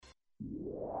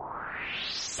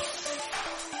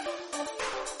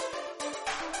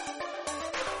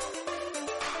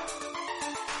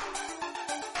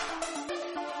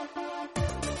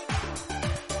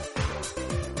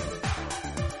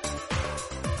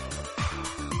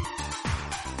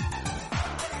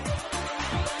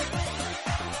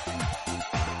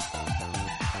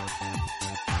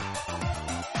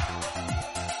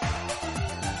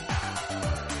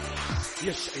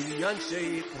יש עניין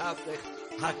שהתהפך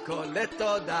הכל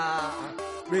לתודה,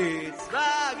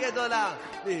 מצווה גדולה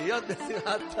להיות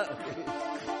בשמחת תמיד.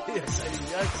 יש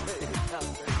עניין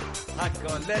שהתהפך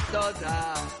הכל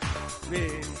לתודה,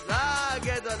 מצווה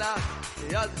גדולה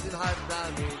להיות בשמחת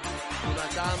תמיד. אם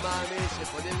אתה מאמין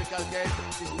שיכולים לקלקל,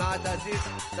 תשמע את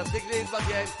הדיסק, תפסיק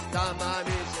להתבגן. אתה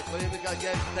מאמין שיכולים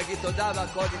לקלקל, תגיד תודה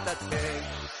והכל יתעדכן.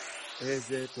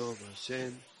 איזה טוב השם,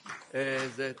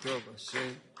 איזה טוב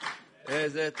השם,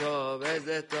 איזה טוב,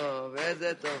 איזה טוב,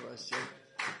 איזה טוב השם.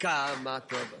 כמה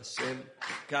טוב השם,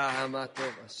 כמה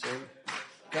טוב השם,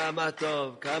 כמה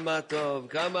טוב, כמה טוב,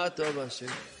 כמה טוב השם.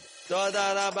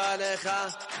 תודה רבה לך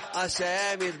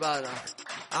השם יתברך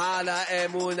על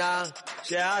האמונה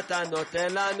שאתה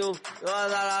נותן לנו.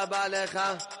 תודה רבה לך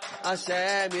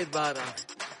השם יתברך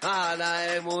על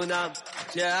האמונה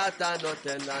שאתה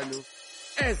נותן לנו.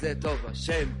 איזה טוב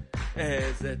השם,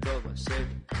 איזה טוב השם,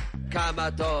 כמה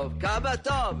טוב, כמה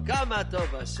טוב, כמה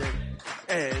טוב השם.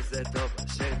 איזה טוב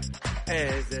השם,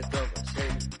 איזה טוב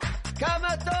השם,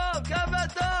 כמה טוב, כמה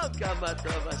טוב, כמה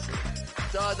טוב השם.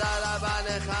 תודה רבה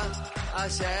לך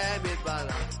השם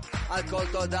יתברך על כל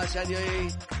תודה שאני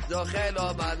זוכה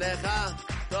לומר לך.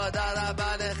 תודה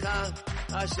רבה לך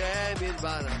השם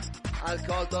יתברך על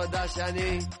כל תודה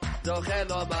שאני זוכה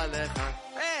לומר לך.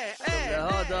 טוב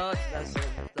להודות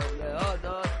לשם, טוב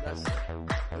להודות לשם,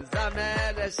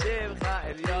 זמר לשמך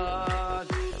עליון.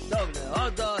 טוב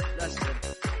להודות לשם,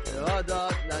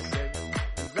 להודות לשם,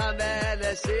 זמר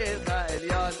לשמך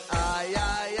עליון. איי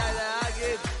איי איי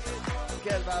להגיד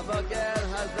כל בבוקר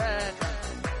הזה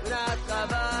ונתך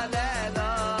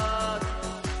בלילות,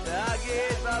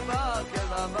 להגיד בבוקר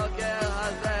בבוקר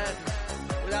הזה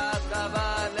ונתך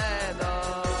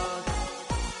בלילות.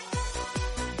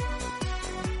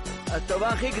 הטובה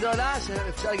הכי גדולה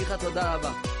שאפשר להגיד לך תודה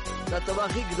רבה, זה הטובה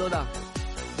הכי גדולה.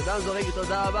 אדם זורק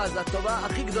תודה רבה, זה הטובה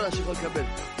הכי גדולה שיכול לקבל,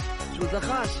 שהוא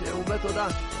זכה, שהוא אומר תודה.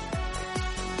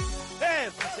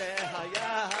 איפה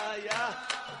שהיה היה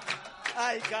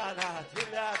העיקר להתחיל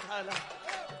להתחלה.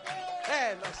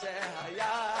 איפה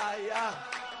שהיה היה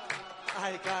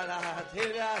העיקר להתחיל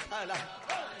להתחלה.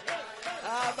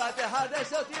 אבא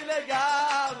תחדש אותי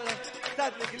לגמרי,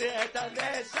 תדליק לי את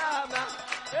הנשמה.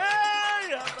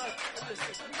 היי אבא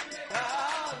תחדש אותי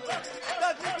לגמרי,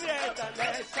 תדליק לי את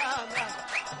הנשמה.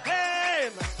 היי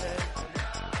מה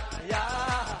שהיה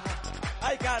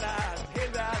העיקר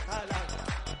להתחיל להתחלה.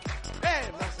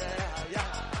 היי מה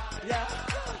שהיה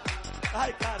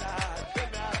העיקר להתחיל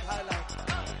מההתחלה.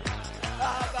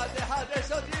 אבא תחדש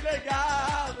אותי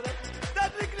לגמרי,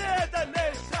 תדליק לי את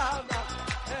הנשמה.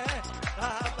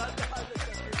 אבא תחדש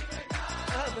אותי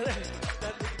לגמרי,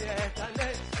 תדליק לי את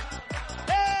הנשמה.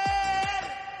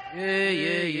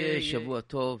 Shavua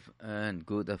Tov and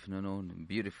good afternoon.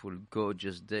 Beautiful,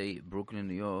 gorgeous day, Brooklyn,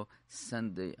 New York,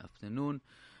 Sunday afternoon.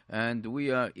 And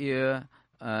we are here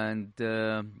and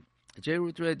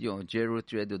JRoot Radio,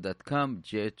 JRootRadio.com,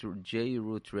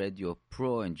 JRoot Radio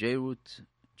Pro and JRoot,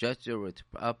 just JRoot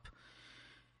app.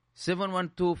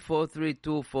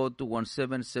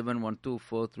 712-432-4217,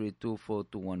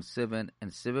 712-432-4217,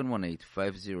 and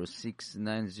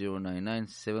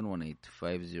 718-506-9099,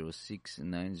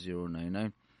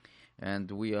 718-506-9099.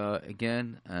 And we are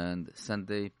again, and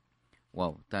Sunday,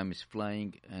 wow, time is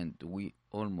flying, and we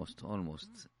almost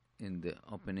in the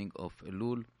opening of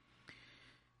Elul.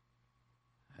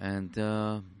 And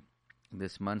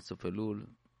this month of Elul,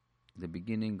 the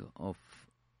beginning of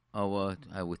our,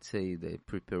 I would say, the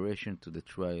preparation to the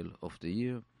trial of the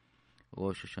year,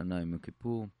 Rosh Hashanah and Yom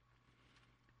Kippur.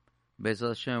 Be'ezrat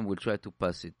Hashem, we'll try to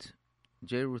pass it.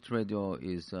 JRoot Radio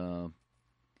is,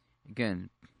 again,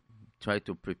 try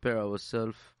to prepare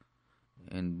ourselves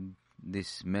in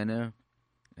this manner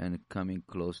and coming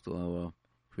close to our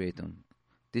Creator.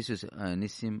 This is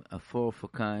Nissim, a four of a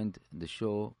kind, the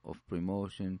show of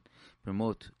promote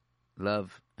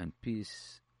love and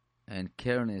peace and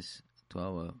careness to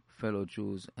our fellow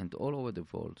Jews and all over the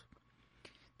world.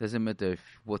 Doesn't matter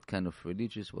what kind of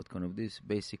religious, what kind of this.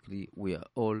 Basically, we are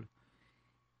all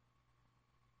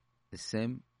the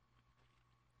same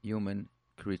human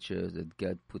creatures that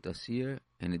God put us here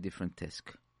in a different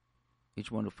task.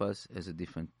 Each one of us has a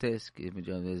different task, each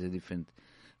one has a different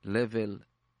level,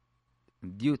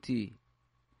 duty.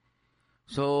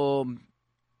 So,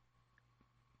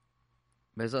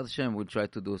 Be'ezrat Hashem, we'll try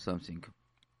to do something.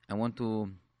 I want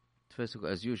to, first of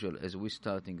all, as usual, as we're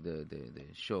starting the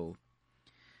show,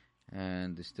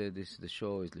 and the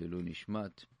show is Lilu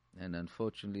Nishmat, and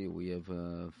unfortunately we have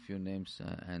a few names,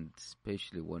 and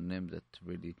especially one name that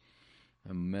really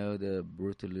murdered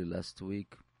brutally last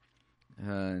week,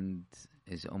 and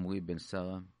is Omri Ben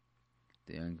Sarah,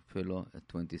 a young fellow at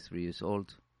 23 years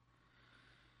old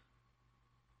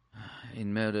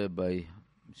in murder by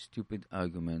stupid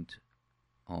argument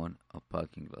on a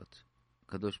parking lot.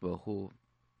 Kadosh Baruch Hu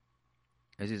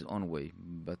has his own way,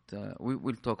 but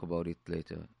we'll talk about it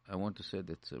later. I want to say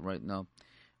that right now,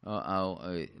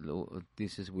 will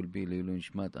be Leilu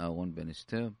Nishmat Aaron ben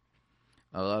Esther,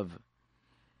 Arav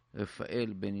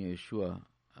Rafael ben Yeshua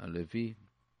Alevi,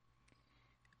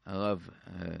 Arav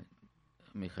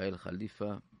Michael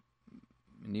Khalifa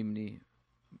Nimni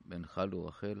ben Chalu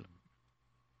Rachel,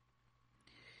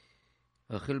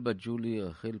 Rachel bat Julie,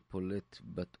 Rachel Polet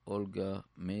bat Olga,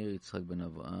 Meir Yitzchak ben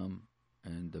Avraham,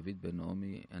 and David ben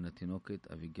Naomi, and התינוקת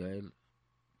אביגיל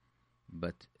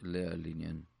בת לאה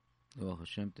לינין. רוח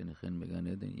השם תנחן בגן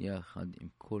עדן, יחד עם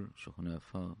כל שוכני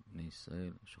עפר בני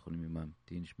ישראל, שוכנים עמם,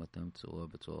 תהי נשמתם צרורה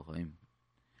בצרור החיים.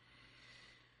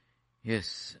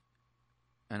 Yes,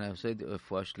 and I've said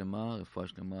רפואה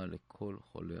שלמה לכל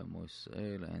חולי עמו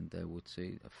ישראל, and I would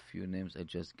say a few names. I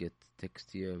just get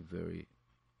text here, very,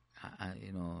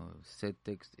 said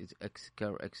text. It's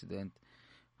car accident,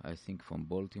 I think from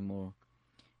Baltimore,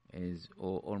 is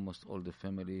almost all the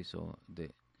family. So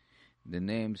the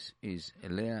names is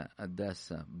Elea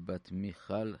Adasa bat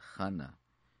Michal Chana,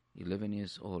 11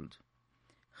 years old.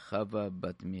 Chava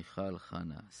bat Michal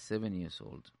Chana, 7 years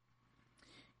old.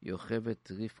 Yochevet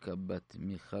Rivka bat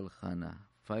Michal Chana,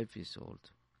 5 years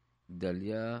old.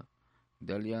 Dalia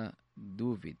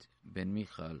David ben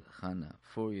Michal Chana,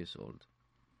 4 years old.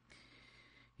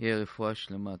 Here, רפואה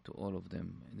שלמה to all of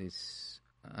them. It is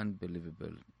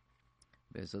unbelievable.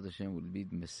 בעזרת השם will be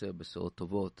מסר בשורות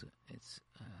טובות. It's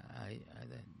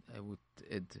I would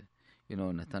add,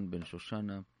 נתן בן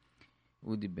שושנה,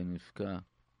 אודי בן רבקה,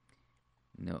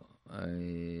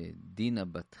 דינה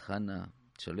בת חנה,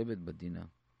 שלבת בת דינה,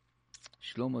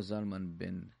 שלמה זלמן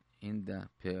בן אינדה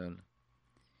פרל,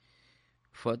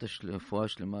 רפואה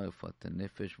שלמה, רפואת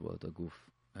הנפש ועוד הגוף.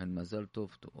 And Mazal Tov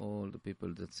to all the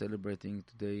people that celebrating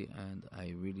today. And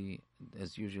I really,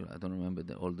 as usual, I don't remember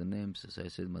all the names. As I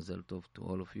said, Mazal Tov to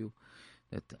all of you.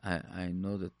 That I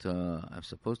know that I'm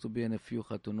supposed to be in a few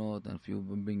chatunot and a few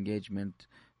engagement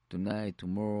tonight,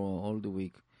 tomorrow, all the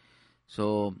week.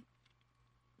 So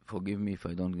forgive me if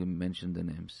I don't mention the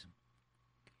names.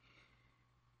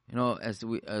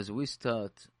 As we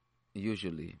start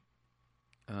usually,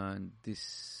 and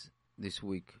this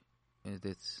week,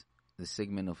 that's the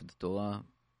segment of the Torah,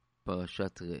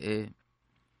 Parashat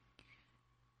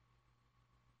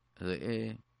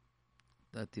Re'eh,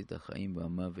 נתתי את החיים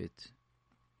והמוות.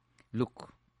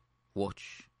 Look,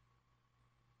 watch.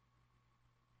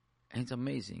 And it's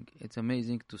amazing. It's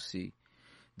amazing to see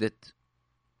that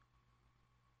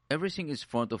everything is in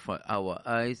front of our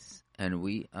eyes and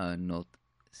we are not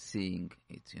seeing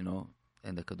it,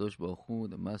 And the Kadosh Baruch Hu,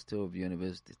 the Master of the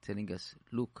Universe, is telling us,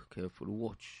 look carefully,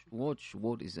 watch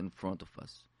what is in front of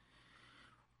us.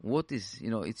 What is,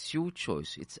 it's your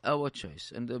choice, it's our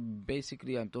choice. And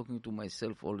basically, I'm talking to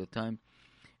myself all the time.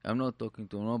 I'm not talking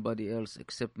to nobody else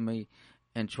except me,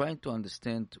 and trying to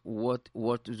understand what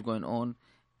is going on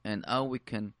and how we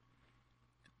can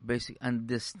basically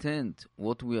understand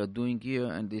what we are doing here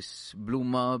and this blue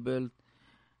marble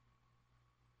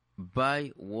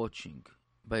by watching,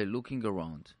 by looking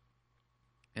around.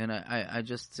 And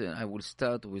I will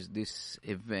start with this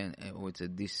event,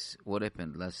 what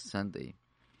happened last Sunday.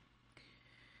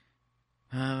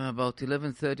 About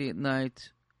 11:30 at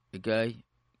night, a guy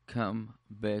come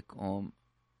back home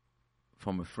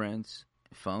from a friend's,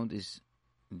 found his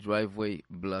driveway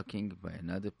blocking by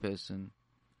another person.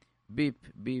 Beep,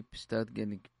 beep, start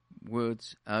getting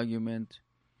words, argument.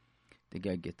 The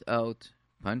guy get out,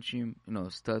 punch him,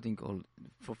 starting all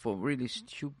for really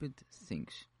stupid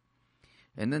things.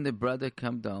 And then the brother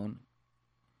come down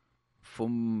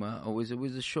from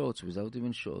with the shorts, without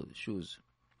even shoes.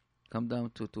 Come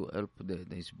down to help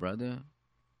his brother,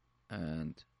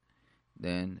 and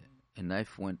then a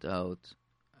knife went out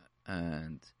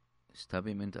and stabbed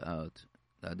him in the heart.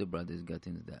 The other brothers got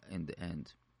in the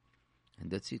end. And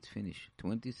that's it, finish.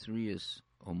 23 years,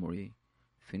 Omri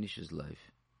finishes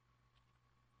life.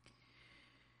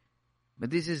 But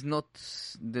this is not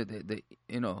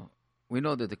we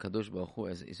know that the Kadosh Baruch Hu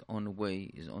has his own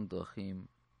way, his own drachim.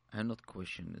 I'm not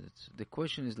questioning it. The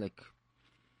question is like,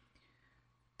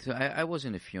 I was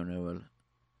in a funeral,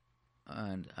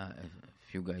 and a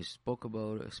few guys spoke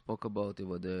about it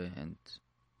over there, and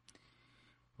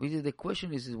the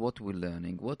question is what we're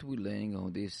learning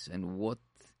on this, and what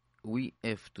we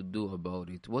have to do about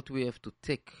it, what we have to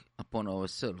take upon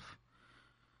ourselves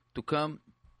to come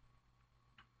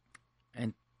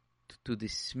and to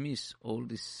dismiss all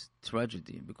this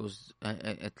tragedy, because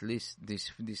at least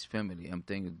this family, I'm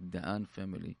telling you, the Ann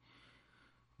family,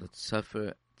 that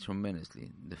suffer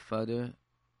tremendously. The father,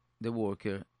 the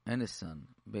worker, and the son,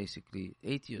 basically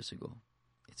 8 years ago.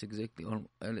 It's exactly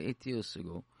 8 years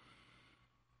ago.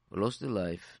 Lost their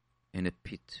life in a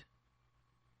pit.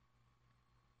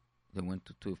 They went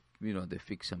to they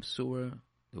fixed some sewer.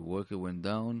 The worker went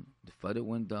down, the father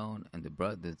went down, and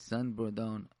the son brought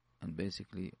down, and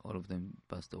basically all of them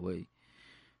passed away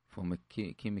from a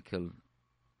chemical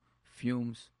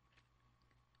fumes.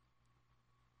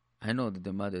 I know that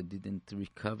the mother didn't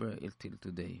recover until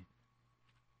today,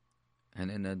 and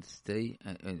then had stay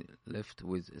left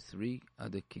with 3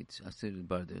 other kids, 3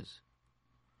 brothers,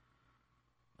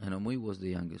 and Amui was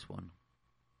the youngest one.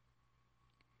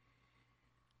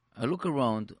 I look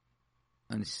around,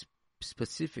 and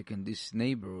specific in this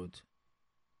neighborhood,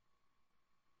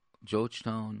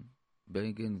 Georgetown,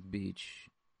 Bergen Beach,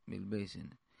 Mill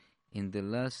Basin, in the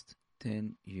last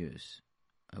 10 years,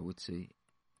 I would say,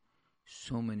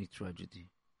 so many tragedy.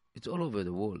 It's all over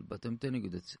the world, but I'm telling you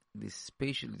that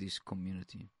especially this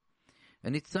community,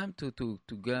 and it's time to go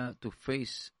to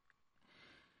face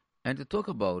and to talk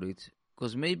about it,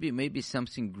 because maybe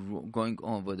something going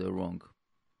on over the wrong.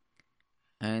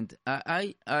 And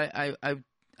I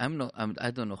don't know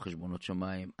Cheshbonot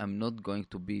Shamayim. I'm not going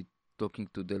to be talking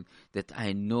to them that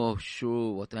I know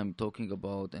sure what I'm talking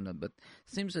about, but it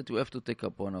seems that we have to take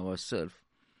upon ourselves,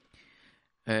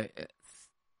 and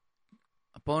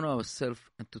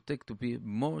to be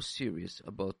more serious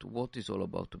about what is all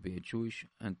about to be a Jewish,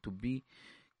 and to be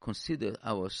consider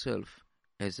ourselves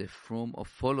as a form of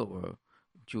follower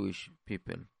Jewish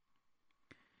people.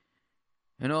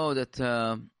 You know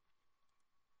that.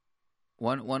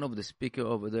 One of the speaker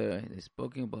over there is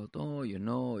speaking about,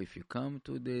 if you come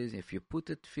to this, if you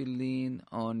put a tefillin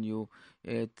on you,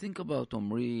 think about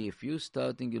Omri. If you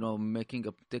starting,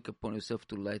 take upon yourself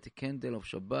to light a candle of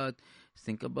Shabbat,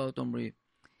 think about Omri.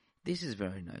 This is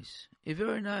very nice. It's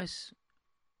very nice.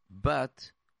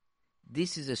 But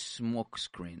this is a smoke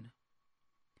screen.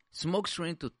 Smoke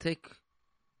screen to take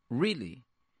the really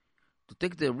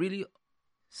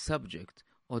subject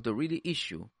or the really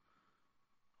issue,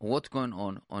 what's going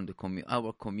on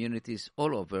our communities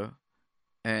all over,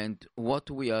 and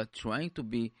what we are trying to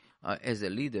be as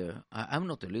a leader. I'm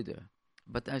not a leader,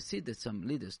 but I see that some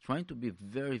leaders trying to be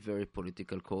very, very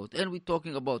political correct, and we're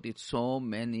talking about it so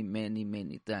many, many,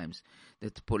 many times,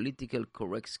 that political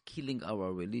corrects killing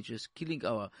our religious, killing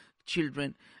our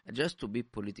children, just to be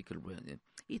political.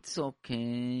 It's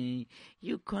okay.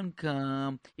 You can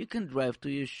come. You can drive to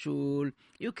your shul.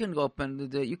 You can go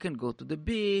you can go to the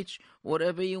beach.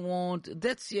 Whatever you want.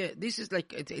 This is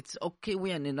like it's okay.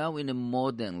 We are now in a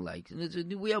modern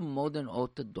we are modern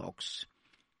Orthodox,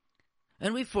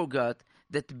 and we forgot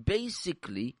that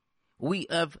basically we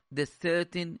have the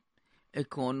certain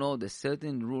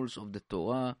rules of the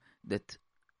Torah that.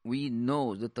 We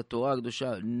know that the Torah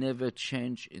Kedusha never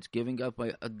change. It's given up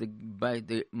by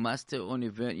the Master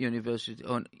Universe.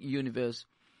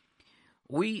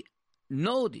 We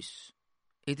know this.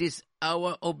 It is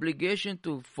our obligation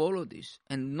to follow this,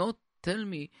 and not tell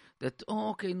me that,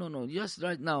 no, just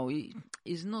right now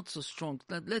he's not so strong.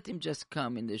 Let him just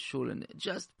come in the shul and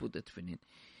just put that in.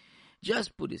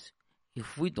 Just put this.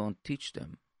 If we don't teach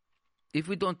them, if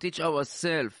we don't teach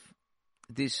ourselves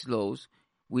these laws,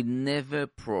 we never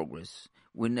progress.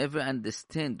 We never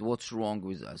understand what's wrong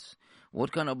with us.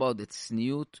 What kind about the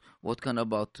tzniut? What kind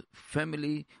about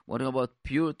family? What about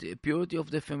purity of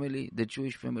the family, the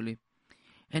Jewish family?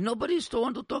 And nobody used to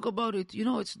want to talk about it.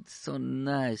 It's so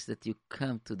nice that you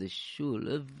come to the shul.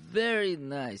 Very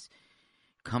nice.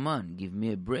 Come on, give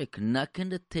me a break. Knock on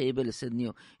the table and said,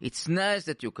 it's nice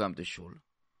that you come to shul.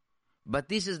 But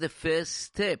this is the first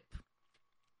step.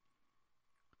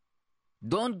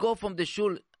 Don't go from the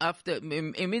shul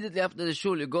immediately after the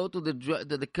shul. You go to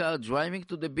the car driving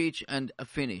to the beach and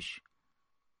finish.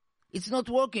 It's not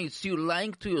working. It's you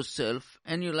lying to yourself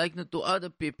and you lying to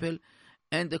other people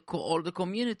and all the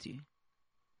community.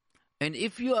 And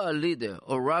if you are a leader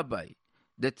or rabbi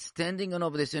that's standing on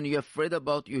over this and you're afraid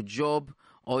about your job,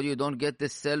 or you don't get the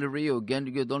salary, or again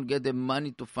you don't get the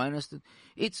money to finance it,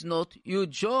 it's not your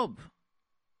job.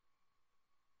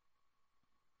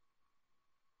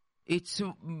 It's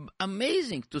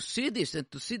amazing to see this and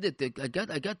to see that I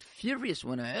got furious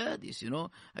when I heard this.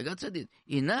 I got said it.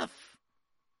 Enough.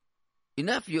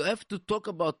 You have to talk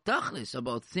about tachlis,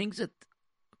 about things that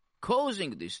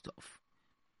causing this stuff.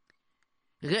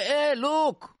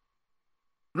 Look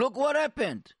what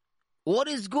happened. What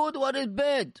is good? What is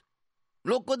bad?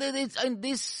 Look what it is in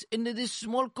this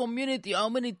small community. How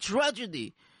many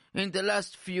tragedy. in the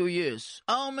last few years.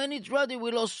 How many tragedy?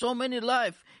 We lost so many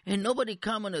lives, and nobody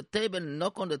come on the table and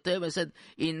knock on the table and said,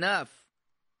 enough.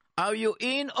 Are you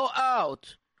in or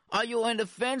out? Are you on the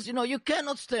fence? You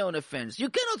cannot stay on the fence. You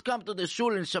cannot come to the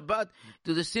shul in Shabbat,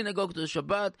 to the synagogue to the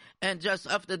Shabbat, and just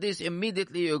after this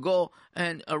immediately you go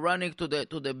and are running to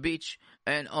the beach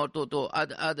and or to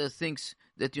other things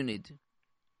that you need.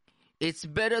 It's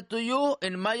better to you,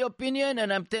 in my opinion,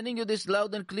 and I'm telling you this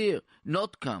loud and clear,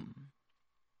 not come.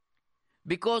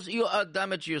 Because you are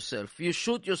damaging yourself. You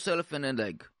shoot yourself in the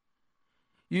leg.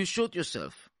 You shoot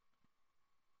yourself.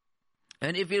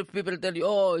 And if people tell you,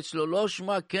 oh, it's lo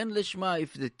shma, ken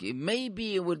lishma,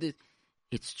 maybe with it,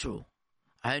 it's true.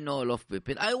 I know a lot of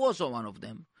people. I was one of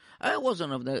them. I was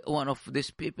one of these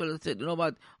people that said, you know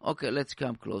what? Okay, let's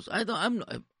come close.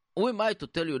 Who am I to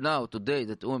tell you now, today,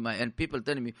 that who am I? And people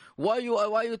telling me, why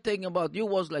are you thinking about, you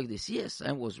was like this? Yes,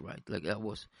 I was right, like I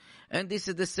was. And this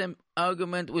is the same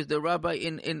argument with the rabbi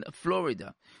in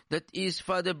Florida, that his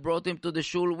father brought him to the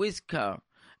shul with car.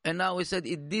 And now he said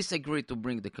he disagreed to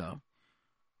bring the car.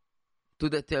 To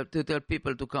tell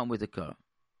people to come with the car.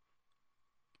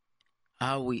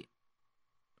 Are we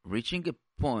reaching a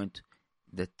point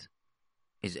that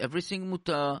is everything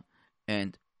mutar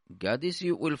and God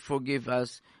will forgive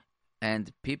us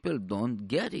and people don't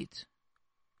get it?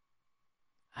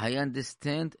 I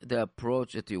understand the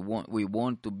approach that we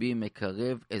want to be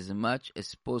mekarev as much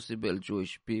as possible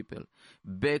Jewish people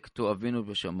back to Avinu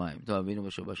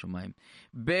B'Shamayim,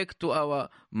 back to our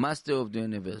Master of the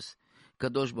Universe,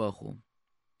 Kadosh Baruch Hu.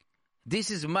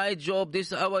 This is my job, this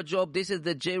is our job, this is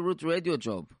the JRoot radio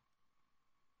job.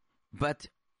 But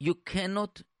you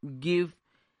cannot give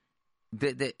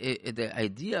the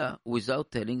idea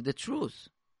without telling the truth.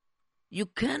 You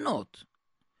cannot.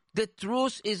 The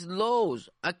truth is laws.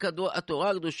 התורה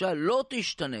הקדושה לא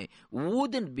תשתנה,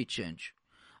 wouldn't be changed.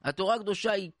 התורה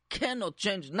הקדושה cannot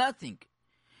change nothing.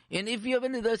 And if you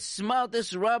have the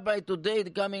smartest rabbi today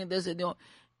coming and say,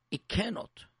 it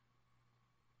cannot.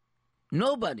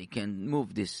 Nobody can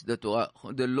move the Torah,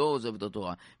 the laws of the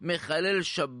Torah. Mechalel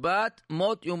Shabbat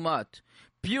mot yumat,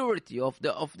 purity of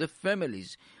the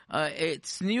families.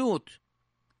 Tzniut.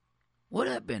 What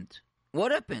happened?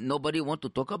 Nobody want to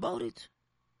talk about it.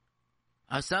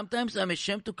 Sometimes I'm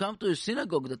ashamed to come to a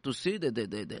synagogue to see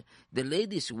the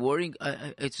ladies wearing.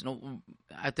 It's no.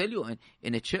 I tell you,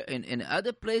 in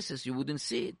other places you wouldn't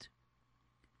see it.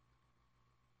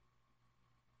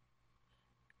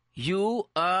 You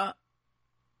are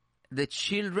the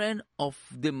children of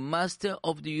the Master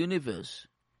of the universe,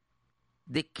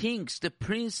 the kings, the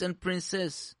prince and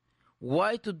princess.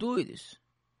 Why to do this?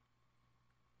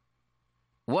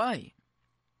 Why?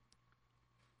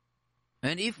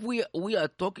 And if we are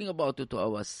talking about it to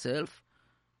ourselves,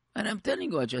 and I'm telling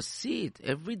you, I just see it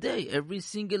every day, every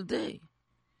single day.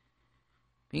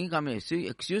 I mean, see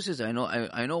excuses. I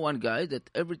know one guy that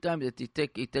every time that he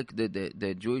take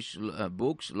the Jewish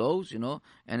books, laws,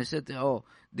 and he said, oh,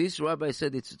 this rabbi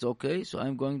said it's okay, so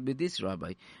I'm going with this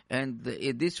rabbi, and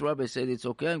this rabbi said it's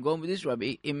okay, I'm going with this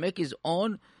rabbi. He make his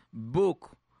own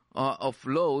book of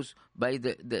laws by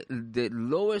the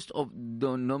lowest of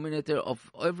denominator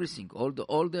of everything, all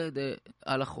the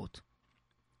halachot.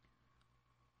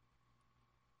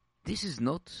 This is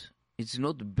not. It's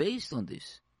not based on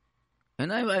this.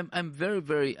 And I'm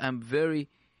very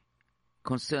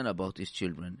concerned about his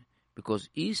children, because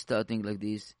he's starting like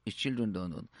this. His children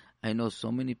don't know. I know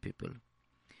so many people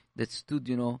that stood,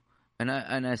 and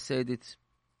I said it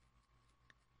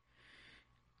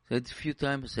a few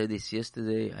times. I said this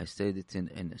yesterday. I said it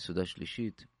in Suda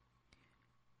Shlishit.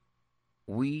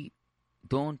 We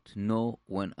don't know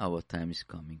when our time is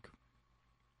coming.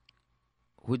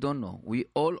 We don't know. We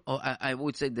all, I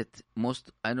would say that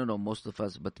most of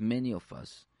us, but many of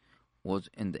us was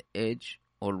in the edge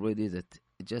already that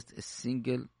just a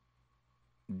single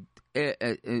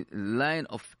a line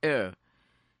of air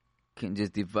can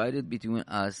just divide it between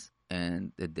us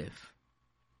and the death.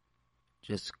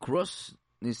 Just cross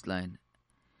this line.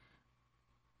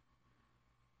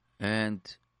 And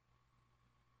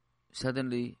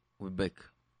suddenly we're back.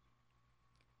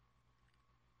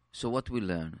 So what we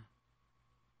learn?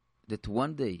 That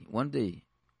one day,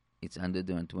 it's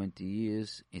 120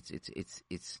 years,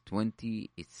 it's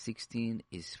 20, it's 16,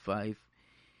 it's 5.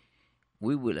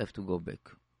 We will have to go back.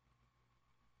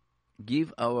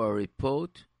 Give our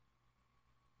report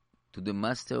to the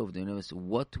Master of the universe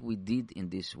what we did in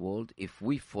this world if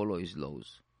we follow his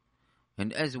laws.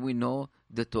 And as we know,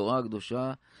 the Torah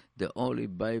Kedusha, the Holy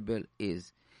Bible,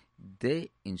 is the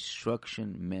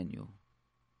instruction manual.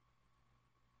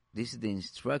 This is the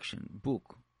instruction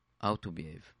book. How to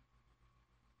behave.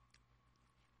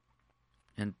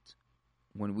 And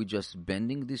when we just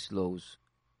bending these laws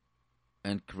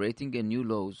and creating a new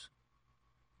laws,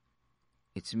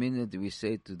 it's mean that we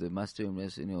say to the master,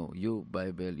 you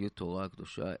Bible, you Torah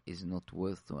Kedosha is not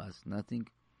worth to us nothing.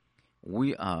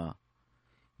 We are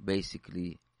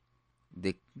basically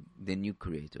the new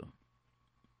creator.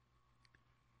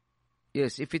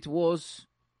 Yes, if it was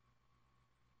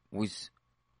with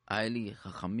highly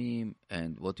Chachamim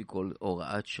and what you call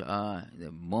Ora'at Sha'ah,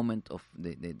 the moment of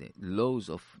the laws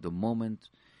of the moment,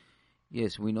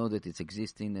 yes, we know that it's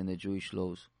existing in the Jewish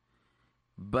laws,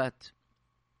 but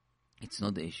it's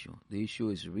not the issue. The issue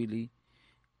is really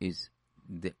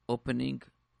the opening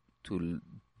to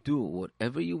do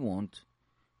whatever you want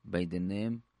by the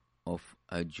name of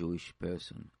a Jewish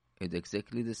person. It's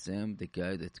exactly the same. The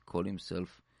guy that call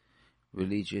himself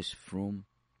religious from,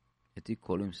 that he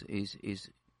call him is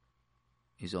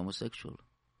homosexual.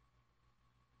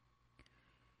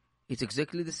 It's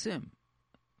exactly the same.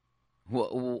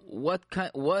 What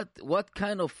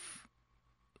kind of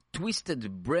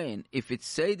twisted brain, if it's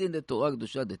said in the Torah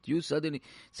Kedusha that you suddenly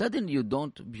you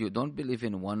don't believe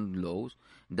in one laws,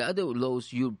 the other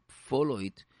laws you follow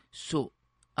it. So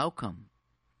how come?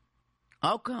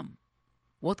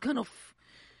 What kind of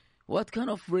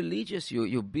religious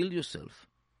you build yourself?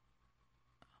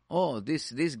 Oh,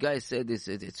 this guy said this,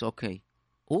 it's okay.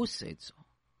 Who said so?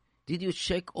 Did you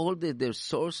check all their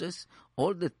sources,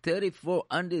 all the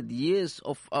 3,400 years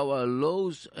of our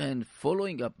laws and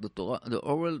following up the Torah, the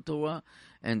oral Torah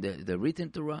and the written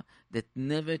Torah that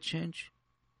never change?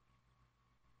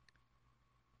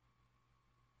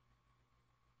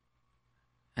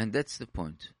 And that's the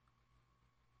point.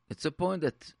 It's a point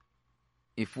that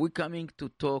if we're coming to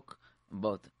talk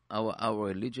about our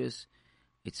religious,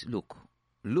 it's look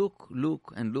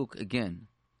again.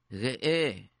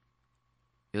 Re'eh,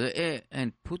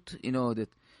 and put, that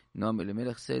Noam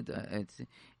Elimelech said,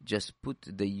 just put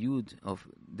the Yud of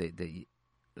the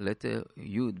letter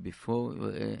Yud before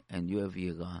Re'eh, and you have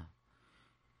Yirah.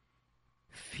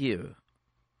 Fear.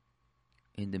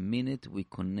 In the minute we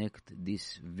connect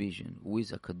this vision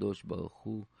with HaKadosh Baruch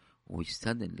Hu, we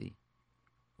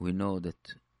know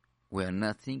that we are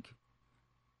nothing,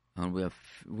 and we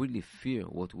really fear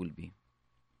what will be.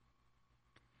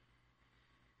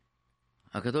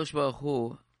 HaKadosh Baruch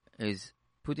Hu is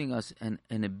putting us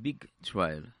in a big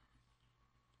trial.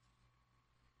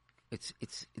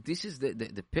 This is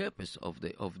the purpose of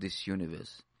this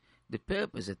universe. The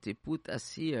purpose that He put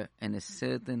us here in a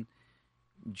certain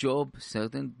job,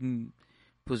 certain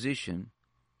position.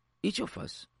 Each of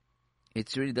us.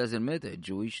 It really doesn't matter.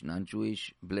 Jewish,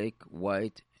 non-Jewish, black,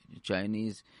 white,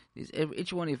 Chinese.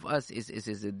 Each one of us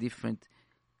is a different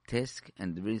task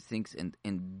and really things, and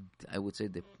I would say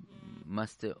the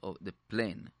master of the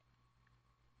plan.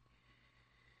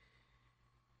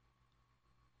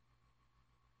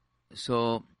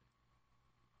 So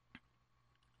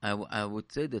I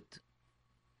would say that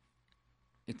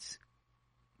it's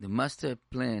the master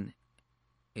plan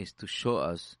is to show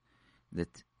us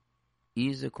that He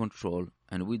is a control,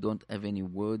 and we don't have any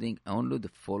wording, only the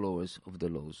followers of the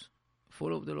laws.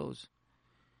 Follow the laws.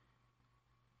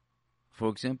 For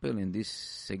example, in this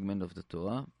segment of the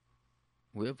Torah,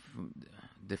 we have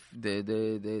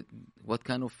the what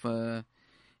kind of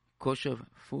kosher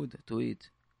food to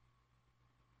eat.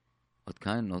 What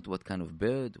kind of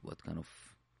bird, what kind of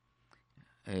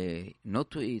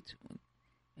not to eat,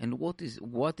 and what is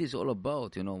all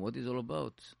about. What is all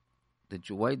about?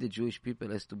 Why the Jewish people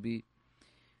has to be,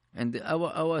 and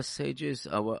our sages,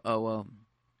 our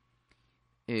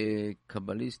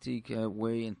Kabbalistic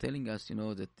way in telling us,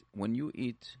 that when you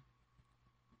eat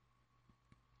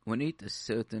a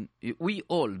certain, we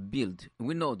all build.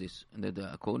 We know this, that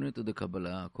according to the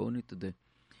Kabbalah, according to the,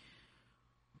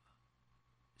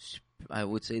 I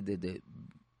would say that the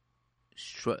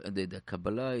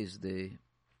Kabbalah is the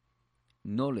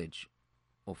knowledge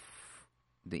of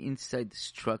the inside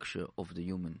structure of the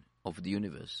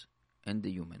universe and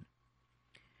the human.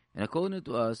 And according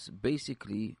to us,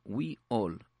 basically, we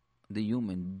all, the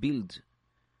human, build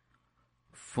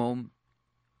from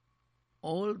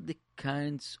all the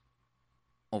kinds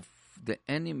of the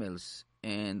animals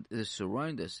and the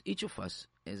surroundings. Each of us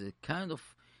has a kind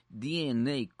of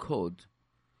DNA code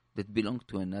that belongs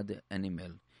to another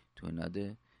animal, to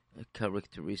another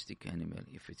characteristic animal.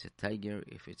 If it's a tiger,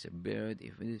 if it's a bird,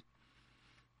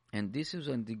 and this is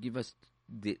going to give us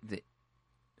the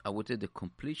I would say the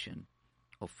completion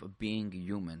of being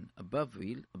human. Above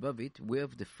it, we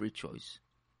have the free choice,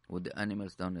 what the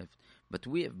animals don't have. But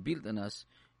we have built on us,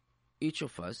 each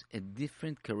of us, a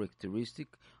different characteristic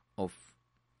of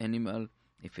animal.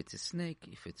 If it's a snake,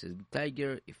 if it's a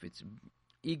tiger, if it's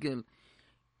eagle,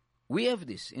 We have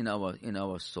this in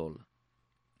our soul,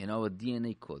 in our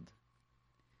DNA code.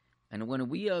 And when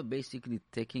we are basically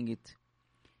taking it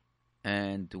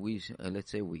and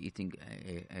let's say we're eating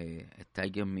a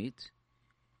tiger meat,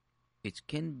 it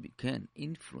can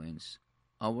influence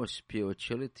our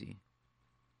spirituality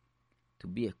to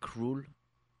be a cruel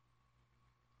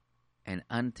and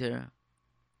hunter.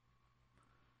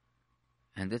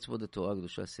 And that's what the Torah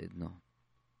Kedusha said. No,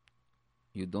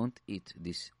 you don't eat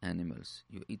these animals.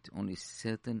 You eat only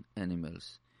certain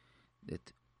animals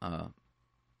that are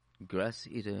grass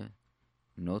eater,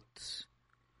 not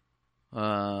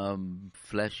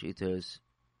flesh eaters,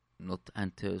 not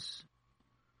hunters.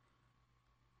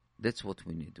 That's what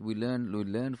we need. We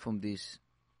learn from this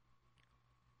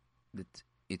that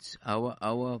it's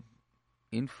our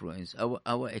influence,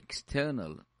 our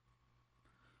external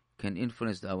can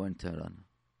influence our internal.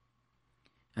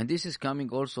 And this is coming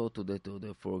also to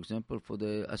the for example, for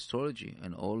the astrology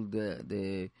and all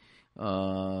the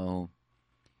I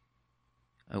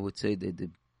would say the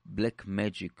black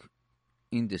magic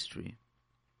industry.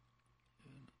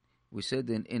 We said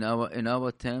in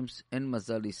our terms, en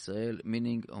mazal Israel,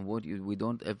 meaning on what we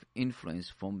don't have influence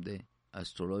from the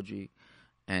astrology,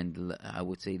 and I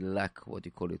would say lack, what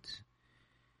you call it,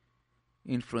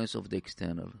 influence of the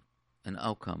external. And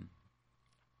how come?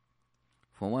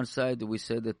 From one side, we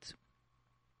said that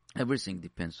everything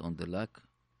depends on the luck,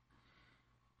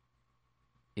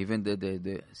 even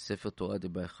the Sefer Torah, the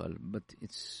Baichal, but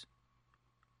it's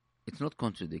not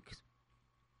contradict.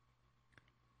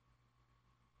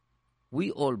 We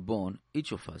all born,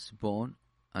 each of us born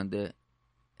under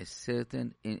a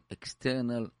certain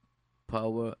external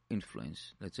power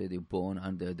influence. Let's say they're born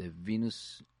under the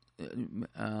Venus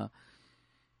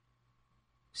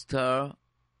star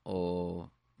or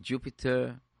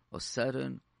Jupiter or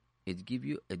Saturn. It gives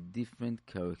you a different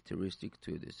characteristic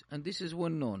to this. And this is well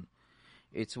known.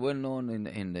 It's well known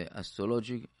in the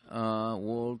astrology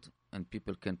world, and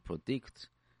people can predict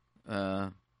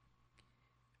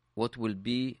what will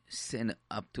be sent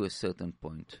up to a certain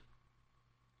point.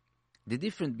 The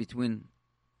difference between,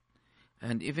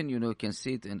 and even you can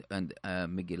see it in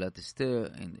Megillat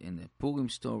Esther, in the Purim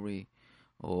story,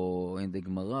 or in the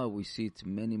Gemara, we see it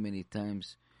many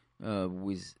times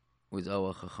with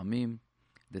our Chachamim.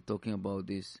 They're talking about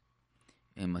this.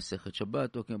 In Masechet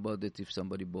Shabbat, talking about that if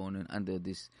somebody born under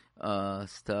this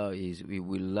star, he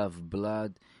will love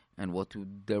blood, and what to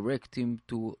direct him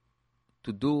to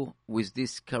do with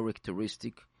this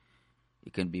characteristic.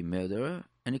 It can be murderer,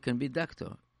 and it can be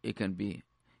doctor. It can be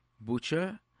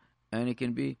butcher, and it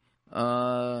can be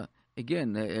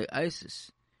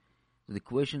ISIS. The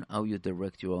question, how you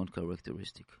direct your own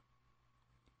characteristic.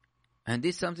 And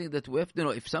this is something that we have to know.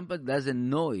 If somebody doesn't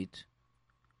know it,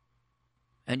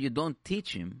 and you don't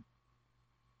teach him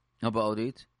about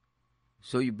it,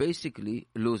 so you're basically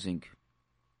losing.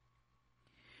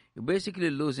 You're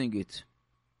basically losing it.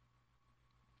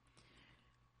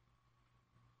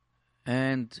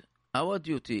 And our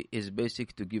duty is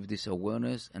basically to give this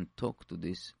awareness and talk to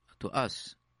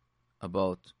us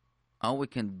about how we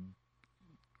can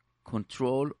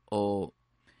control or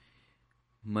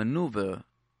maneuver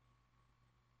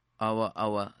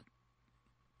our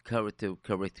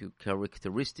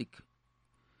characteristic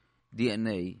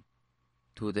DNA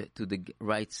to the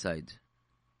right side.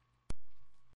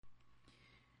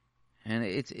 And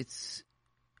it's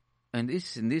in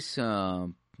this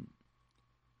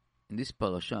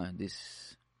parasha, in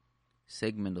this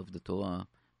segment of the Torah,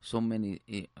 so many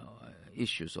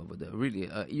issues over there. Really,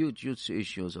 huge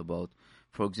issues about,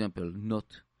 for example,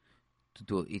 not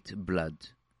to eat blood.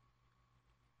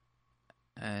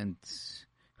 And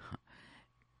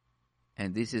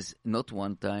this is not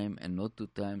one time and not two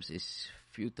times. It's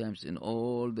few times in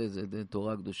all the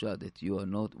Torah Kedusha that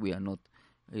we are not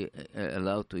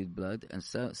allowed to eat blood. And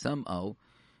somehow,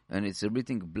 and it's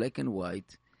everything black and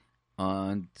white,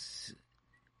 and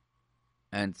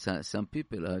some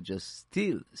people are just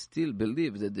still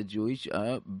believe that the Jewish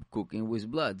are cooking with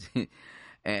blood.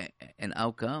 And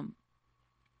how come?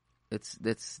 Let's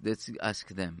ask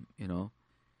them.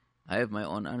 I have my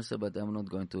own answer, but I'm not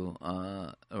going to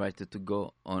write it to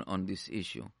go on this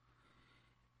issue.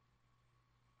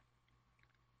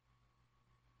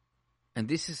 And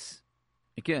this is,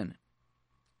 again,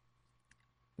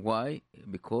 why?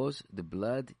 Because the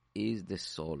blood is the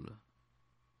soul.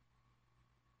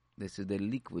 This is the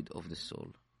liquid of the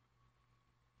soul.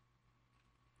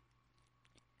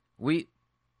 We,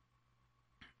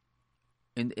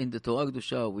 in the Torah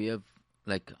Kedusha, we have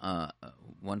like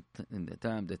in the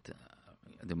time that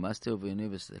the Master of the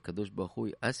Universe, the Kadosh Baruch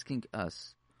Hu, asking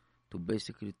us to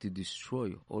basically to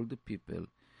destroy all the people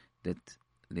that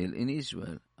in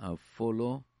Israel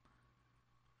follow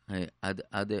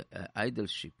other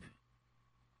idolship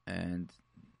and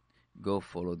go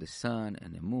follow the sun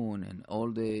and the moon and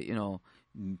all the,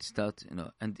 start,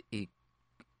 and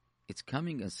it's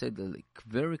coming and said like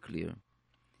very clear,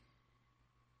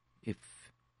 if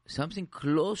something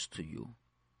close to you,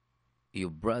 your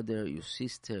brother, your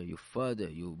sister, your father,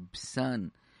 your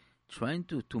son, trying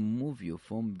to move you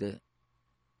from the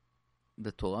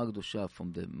Torah Kedusha,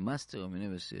 from the master of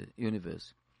the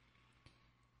universe,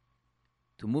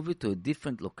 to move it to a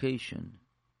different location,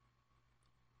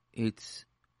 it's,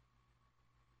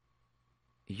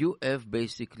 you have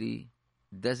basically,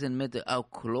 doesn't matter how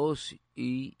close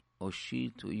he or she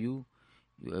to you,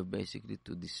 you have basically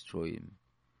to destroy him.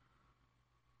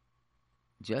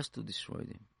 Just to destroy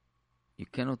him. You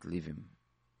cannot leave him.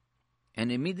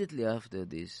 And immediately after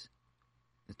this,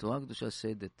 the Torah Kedusha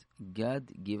said that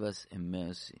God give us a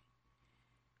mercy,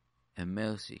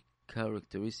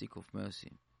 characteristic of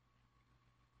mercy.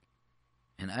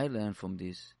 And I learned from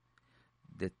this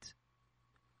that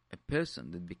a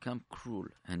person that become cruel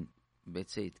and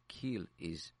let's say it kill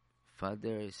his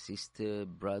father, sister,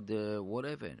 brother,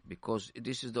 whatever, because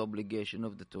this is the obligation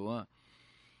of the Torah,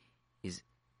 is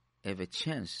have a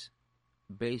chance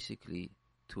basically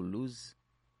to lose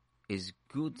his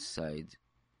good side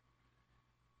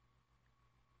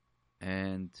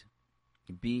and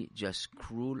be just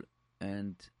cruel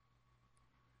and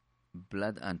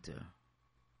blood hunter.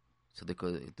 So the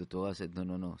Torah said,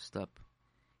 no, stop.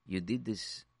 You did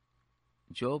this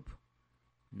job,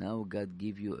 now God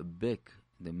give you back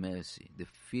the mercy, the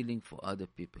feeling for other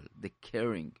people, the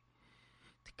caring,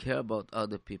 to care about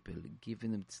other people,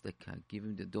 giving them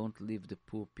tzedakah, don't leave the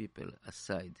poor people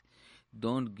aside.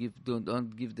 Don't give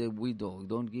the widow,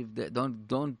 don't leave the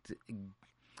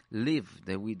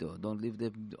widow, don't leave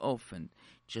the orphan,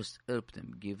 just help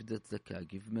them, give the tzedakah,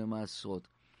 give them masrot.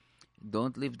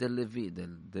 Don't leave the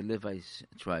Levi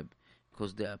tribe,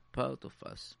 because they are part of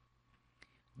us.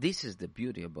 This is the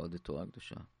beauty about the Torah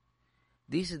Kedusha.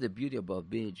 This is the beauty about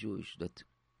being Jewish, that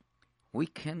we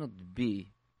cannot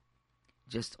be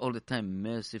just all the time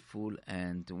merciful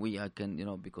and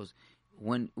because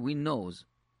when we knows,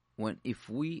 if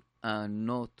we are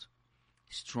not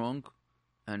strong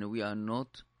and we are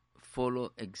not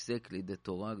follow exactly the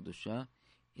Torah Kedusha,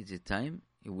 it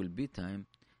will be time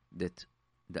that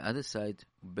the other side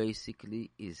basically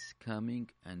is coming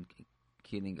and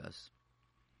killing us.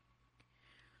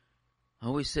 I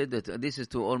always said that this is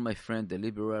to all my friends, the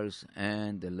liberals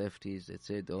and the lefties that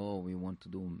said, we want to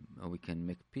do, we can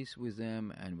make peace with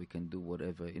them and we can do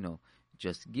whatever,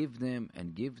 just give them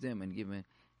and give them and give them.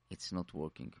 It's not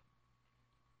working.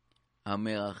 If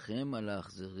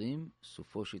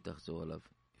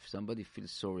somebody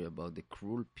feels sorry about the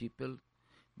cruel people,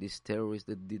 this terrorist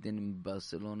that did in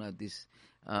Barcelona, this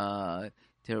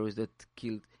terrorist that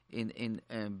killed in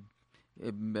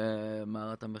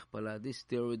Marat HaMechpala, this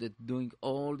terrorist that doing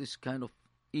all this kind of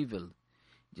evil,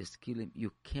 just kill him.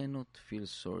 You cannot feel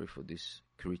sorry for these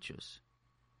creatures.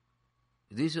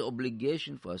 This is an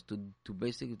obligation for us to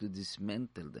basically to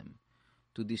dismantle them,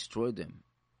 to destroy them.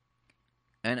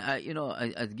 And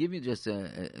I'd give you just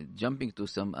jumping to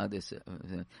some others,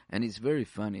 and it's very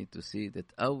funny to see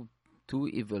that how two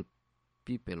evil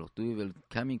people or two evil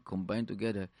coming combined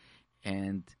together,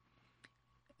 and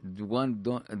one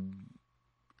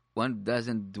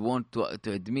doesn't want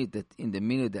to admit that in the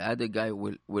minute the other guy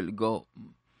will go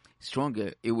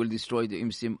stronger, he will destroy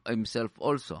himself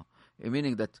also.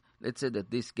 Meaning that, let's say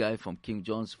that this guy from King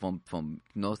John's from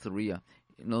North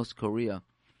Korea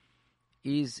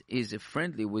is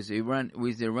friendly with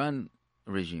Iran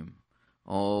regime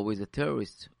or with a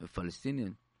terrorist, a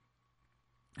Palestinian,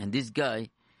 and this guy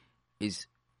is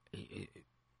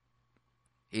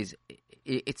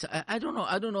I don't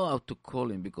know how to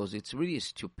call him, because it's really a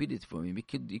stupidity for him.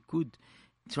 He could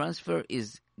transfer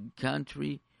his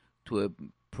country to a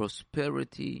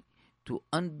prosperity, to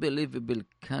unbelievable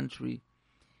country,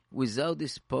 without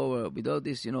this power, without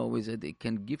this, they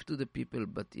can give to the people,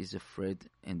 but he's afraid,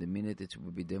 and the minute it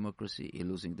will be democracy, he's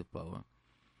losing the power.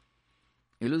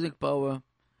 He's losing power,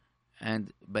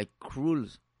 and by cruel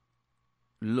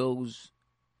laws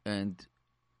and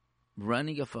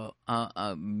running of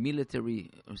a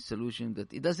military solution,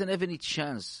 that it doesn't have any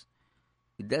chance.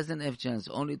 It doesn't have chance,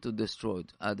 only to destroy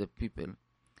other people.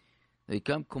 They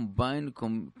come combined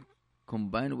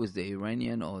with the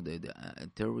Iranian or the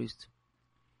terrorist.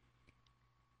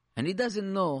 And he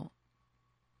doesn't know,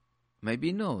 maybe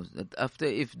he knows, that after,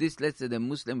 if this, let's say, the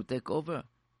Muslim take over,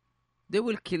 they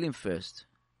will kill him first.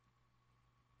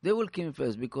 They will kill him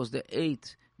first because they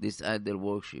hate this idol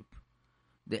worship.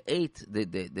 They hate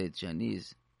the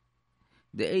Chinese.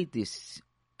 they ate this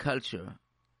culture.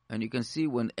 And you can see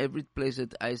when every place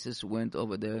that ISIS went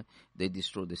over there, they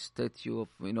destroyed the statue of,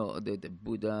 the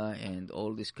Buddha and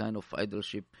all this kind of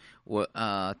idolship,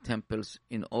 temples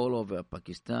in all over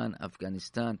Pakistan,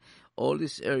 Afghanistan, all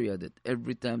this area that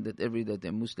every day that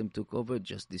a Muslim took over,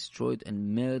 just destroyed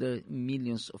and murdered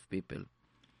millions of people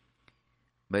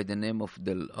by the name of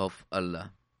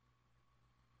Allah.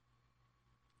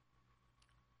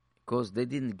 Because they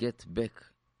didn't get back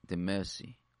the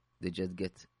mercy, they just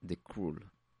get the cruel.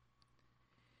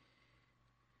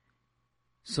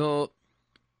 So,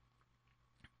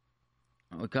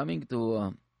 we're coming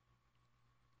to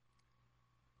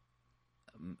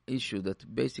issue that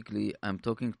basically I'm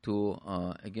talking to,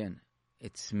 again,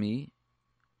 it's me,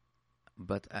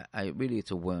 but I really,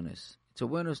 it's awareness. It's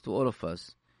awareness to all of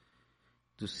us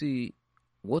to see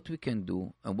what we can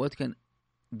do and what can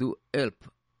do help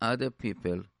other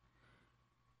people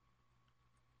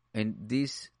in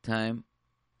this time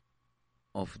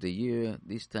of the year,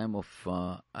 this time of,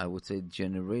 I would say,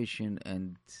 generation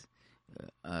and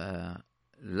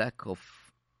lack of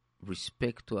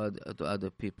respect to other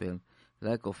people,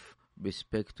 lack of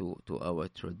respect to our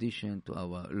tradition, to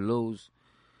our laws.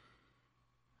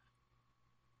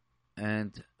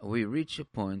 And we reach a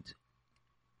point,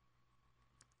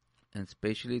 and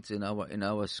especially it's in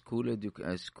our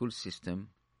school system,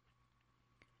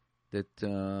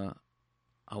 that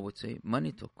I would say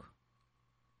money talk.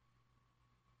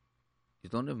 You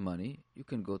don't have money, you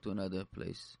can go to another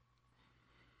place.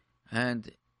 And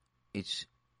it's,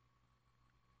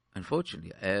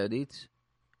 unfortunately, I heard it,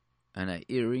 and I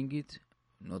hearing it,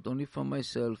 not only from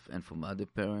myself and from other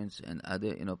parents and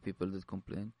other, people that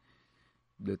complain,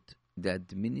 that the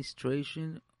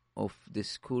administration of the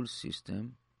school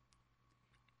system,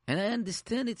 and I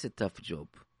understand it's a tough job.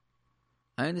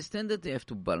 I understand that they have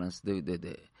to balance the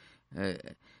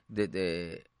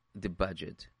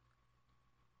budget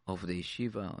of the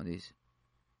yeshiva on this,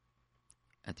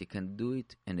 and you can do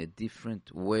it in a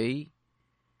different way.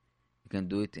 You can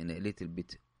do it in a little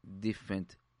bit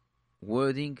different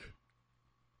wording,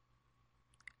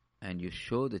 and you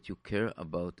show that you care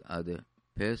about other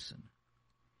person.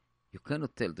 You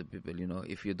cannot tell the people,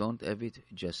 if you don't have it,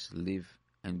 just leave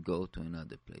and go to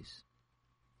another place.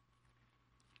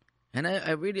 And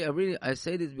I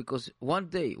say this because one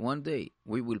day,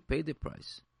 we will pay the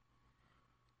price.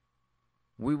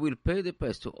 We will pay the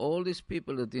price to all these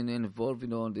people that are involved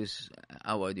in this,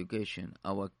 our education,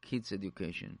 our kids'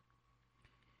 education.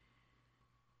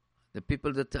 The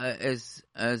people that are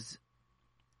as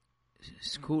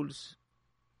schools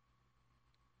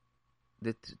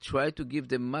that try to give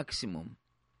the maximum.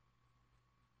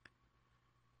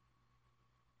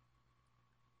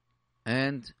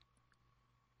 And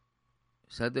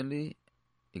suddenly,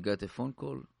 you got a phone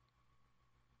call.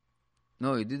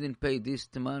 No, you didn't pay this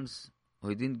month,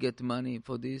 or you didn't get money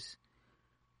for this.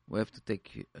 We have to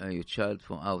take your child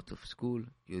from out of school.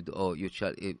 Your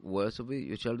child, worse of it,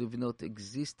 your child is not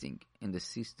existing in the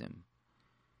system.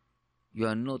 You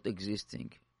are not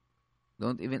existing.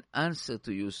 Don't even answer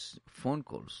to your phone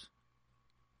calls.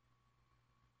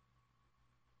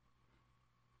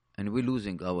 And we're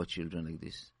losing our children like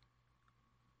this.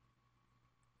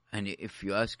 And if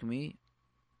you ask me,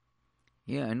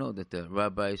 yeah, I know that the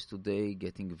rabbis today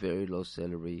getting very low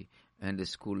salary, and the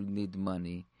school need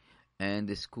money, and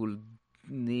the school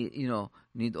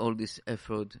need all this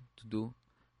effort to do,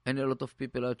 and a lot of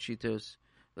people are cheaters.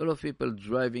 A lot of people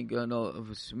driving,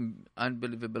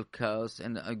 unbelievable cars,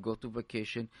 and I go to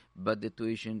vacation, but the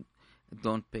tuition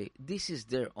don't pay. This is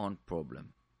their own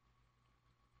problem.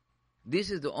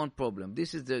 This is the own problem.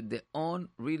 This is the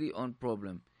really own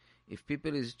problem. If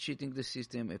people is cheating the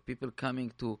system, if people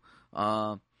coming to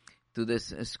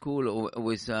this school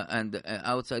with and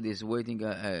outside is waiting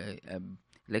a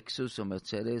Lexus or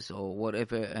Mercedes or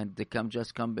whatever, and they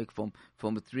just come back from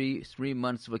 3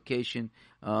 months vacation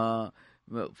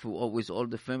with all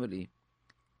the family.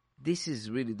 This is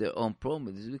really their own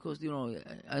problem. This is because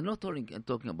I'm not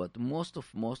talking about most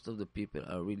of the people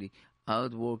are really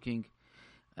hardworking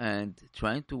and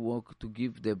trying to work to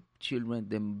give the children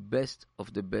the best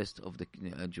of the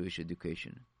Jewish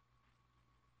education.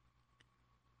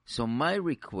 So my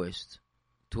request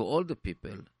to all the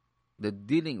people that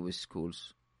dealing with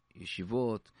schools,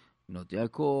 yeshivot, not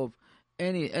Yaakov,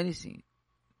 anything,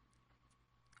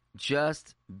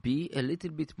 just be a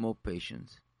little bit more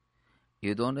patient.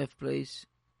 You don't have place,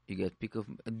 you get pick up.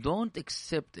 Don't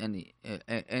accept any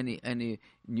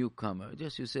newcomer.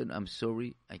 Just you said, I'm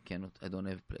sorry, I cannot, I don't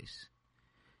have place.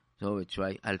 So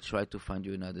I'll try to find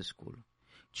you another school.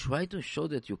 Try to show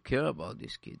that you care about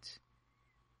these kids.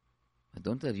 I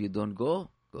don't tell you don't go.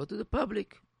 Go to the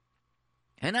public.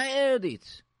 And I heard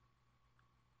it.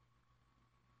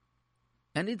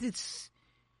 And it's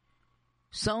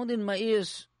sound in my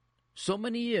ears so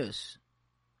many years.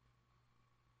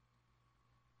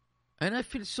 And I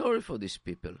feel sorry for these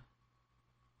people.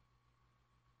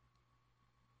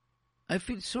 I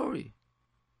feel sorry.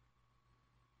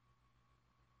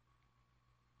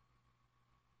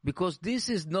 Because this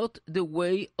is not the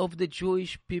way of the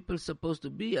Jewish people supposed to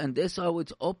be, and that's how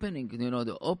it's opening.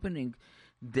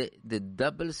 The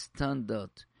double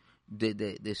standard,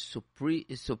 the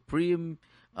supreme,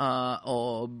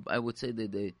 or I would say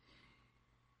the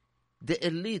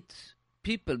elite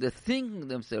people, they think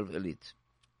themselves elite.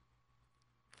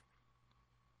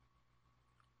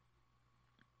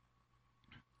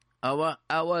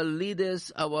 Our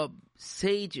leaders, our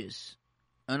sages,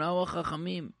 and our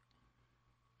chachamim,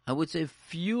 I would say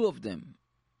few of them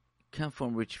come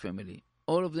from rich family.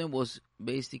 All of them was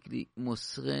basically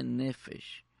mosre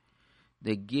nefesh.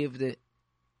 They give the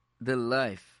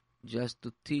life just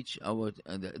to teach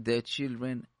their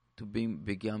children to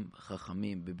become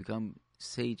chachamim, become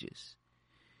sages.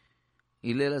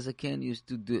 Hillel HaZaken used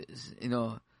to do,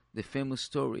 the famous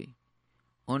story.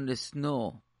 On a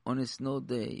snow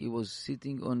day, he was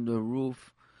sitting on the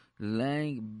roof,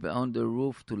 lying on the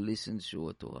roof to listen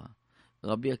to Torah.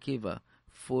 Rabbi Akiva,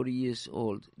 40 years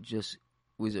old, just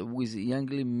with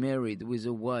youngly married with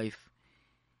a wife,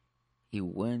 he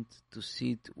went to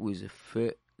sit with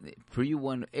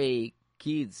pre-1A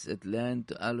kids at learn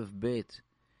to Aleph Bet.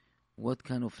 What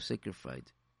kind of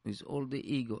sacrifice? With all the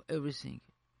ego, everything.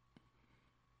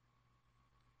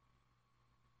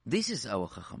 This is our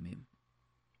Chachamim.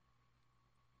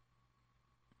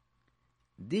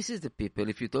 This is the people.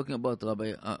 If you're talking about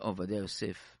Rabbi Ovadia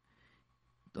Yosef,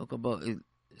 talk about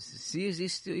see his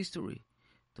history.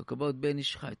 Talk about Ben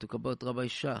Ish Chai. Talk about Rabbi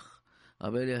Shach,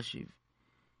 Rabbi Eliashiv.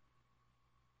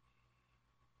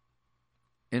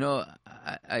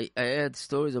 I heard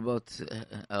stories about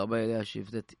Rabbi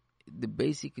Eliashiv that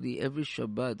basically every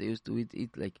Shabbat they used to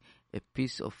eat like a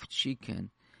piece of chicken,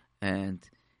 and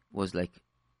was like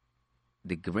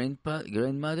the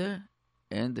grandmother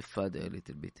and the father a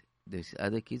little bit. The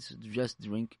other kids just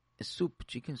drink a soup,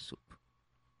 chicken soup.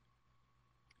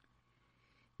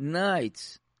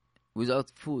 Nights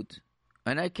without food.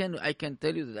 And I can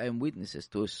tell you that I am witnesses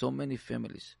to so many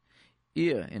families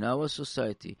here in our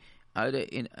society, either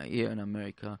here in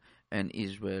America and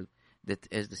Israel, that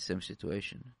has the same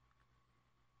situation.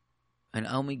 And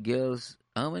how many girls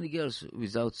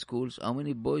without schools, how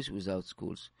many boys without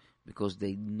schools, because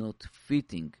they not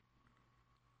fitting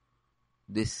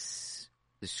the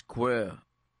square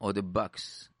or the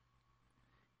box.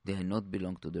 They not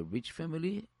belong to the rich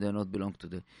family. They not belong to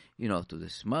the, to the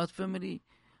smart family,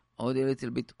 or they a little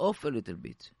bit off a little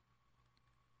bit.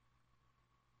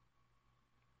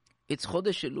 It's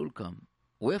Chodesh Elul come.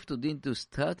 We have to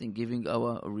start in giving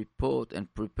our report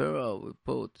and prepare our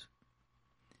report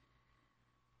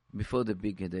before the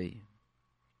big day.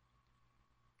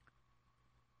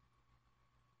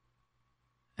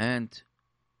 And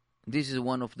this is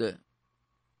one of the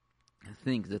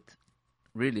things that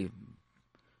really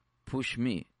push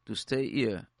me to stay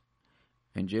here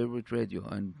in JRoot Radio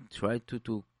and try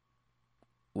to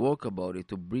work about it,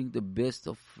 to bring the best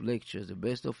of lectures, the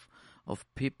best of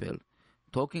people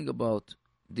talking about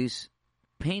this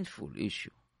painful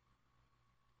issue.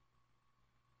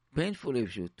 Painful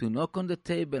issue, to knock on the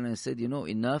table and say,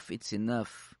 enough, it's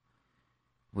enough.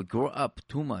 We grow up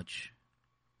too much.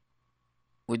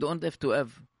 We don't have to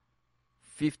have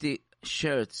 50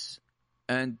 shirts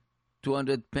and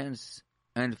 200 pants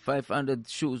and 500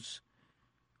 shoes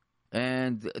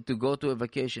and to go to a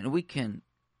vacation. We can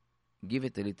give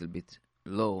it a little bit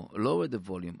lower the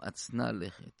volume. Atzna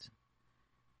lechet.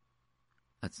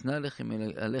 Atzna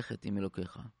lechet im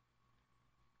Elokecha.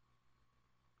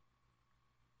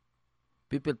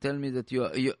 People tell me that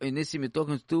Nissim, you're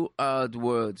talking too hard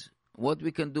words. What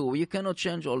we can do? You cannot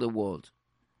change all the world.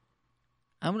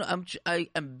 I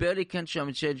barely can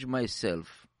change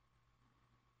myself.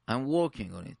 I'm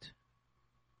working on it.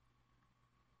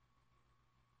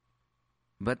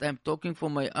 But I'm talking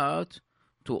from my heart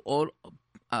to all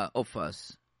of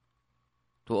us.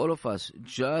 To all of us.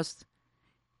 Just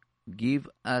give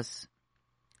us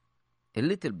a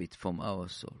little bit from our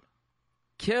soul.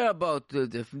 Care about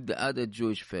the other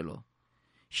Jewish fellow.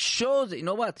 Show that,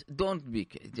 what? Don't be,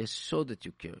 just show that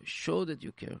you care. Show that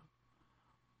you care.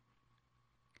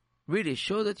 Really,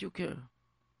 show that you care.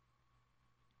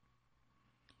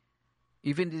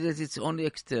 Even if it's only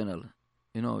external.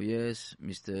 Yes,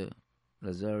 Mr.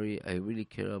 Lazari, I really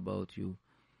care about you.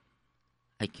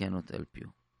 I cannot help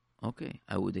you. Okay,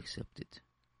 I would accept it.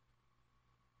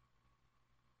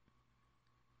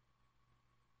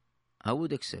 I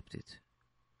would accept it.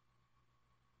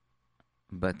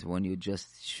 But when you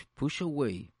just push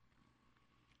away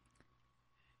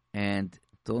and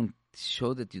don't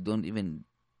show that you don't even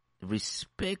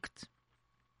respect,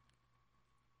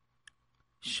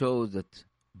 show that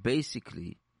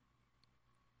basically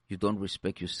you don't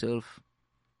respect yourself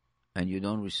and you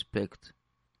don't respect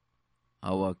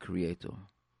our Creator.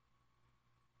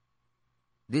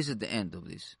 This is the end of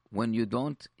this. When you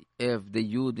don't have the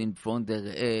Yud in front,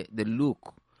 the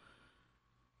look,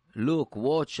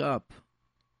 watch up.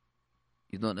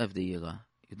 You don't have the Yira.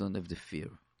 You don't have the fear.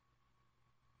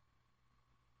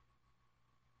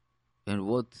 And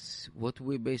what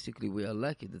we are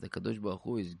lucky that the Kadosh Baruch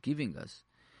Hu is giving us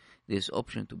this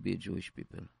option to be a Jewish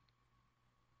people.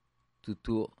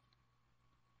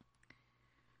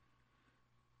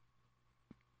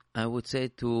 I would say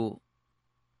to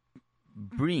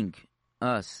bring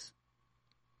us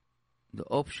the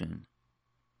option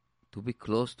to be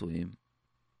close to Him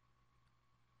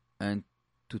and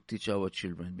to teach our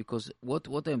children, because what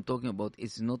I'm talking about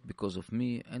is not because of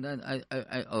me and I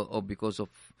or because of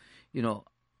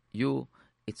you.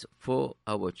 It's for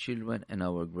our children and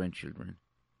our grandchildren.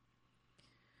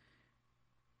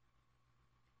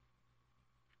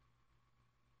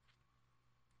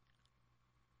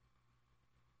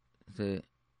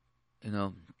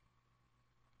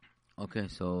 Okay,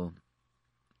 so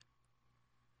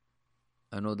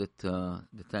I know that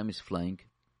the time is flying.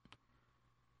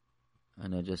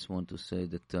 And I just want to say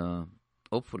that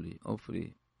hopefully,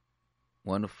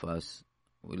 one of us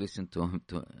will listen to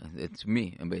it's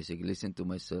me, and basically listen to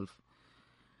myself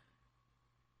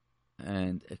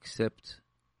and accept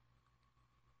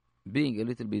being a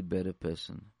little bit better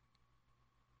person.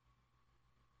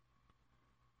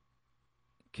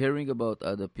 Caring about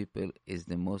other people is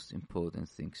the most important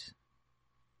things.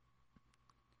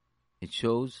 It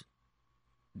shows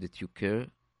that you care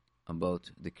about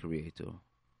the Creator.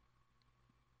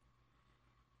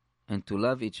 And to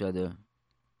love each other,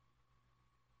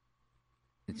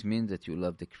 it means that you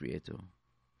love the Creator.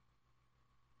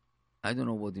 I don't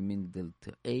know what it means,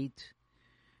 Delta 8,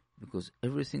 because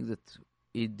everything that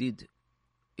He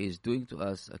is doing to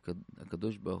us,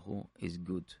 HaKadosh Baruch Hu, is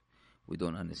good. We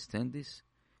don't understand this.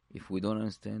 If we don't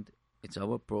understand, it's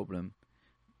our problem.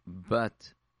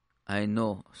 But I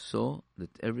know so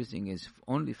that everything is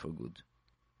only for good.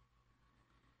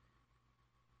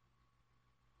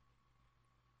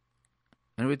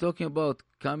 And we're talking about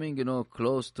coming,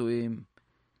 close to Him.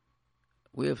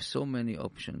 We have so many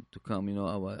options to come.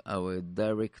 Our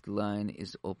direct line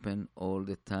is open all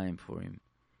the time for Him.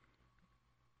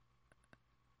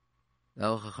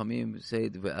 Our Chachamim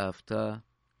said, "Ve'afta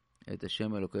et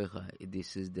Hashem Elokecha."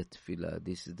 This is the tefillah.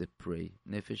 This is the pray.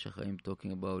 Nefesh HaChaim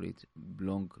talking about it.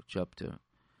 Long chapter.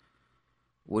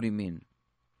 What do you mean?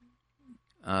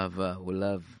 Ahava,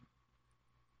 love.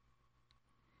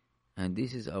 And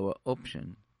this is our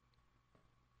option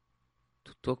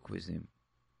to talk with Him.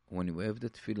 When we have the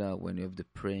tefillah, when we have the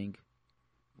praying,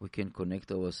 we can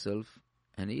connect ourselves,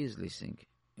 and He is listening.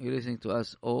 He is listening to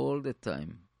us all the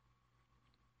time.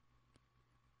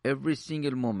 Every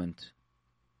single moment,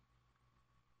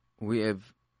 we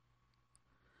have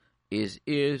His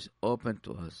ears open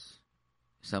to us.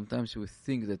 Sometimes we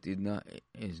think that it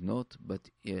is not, but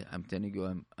yeah, I'm telling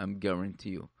you, I'm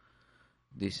guarantee you,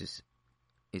 this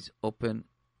is open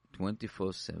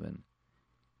 24/7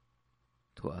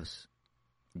 to us.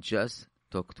 Just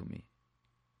talk to me.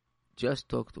 Just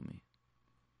talk to me.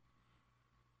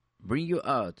 Bring your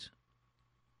heart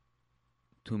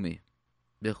to me.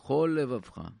 Bechol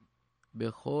levavcha.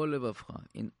 Bechol levavcha.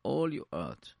 In all your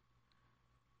heart.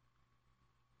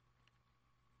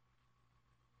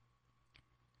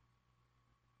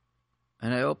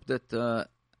 And I hope that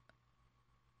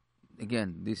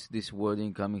again, this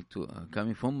wording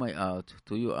coming from my heart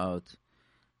to your heart,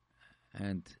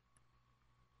 and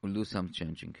we'll do some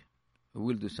changing. We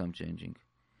will do some changing.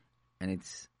 And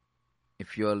it's,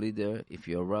 if you're a leader, if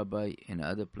you're a rabbi in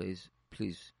another place,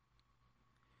 please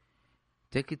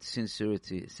take it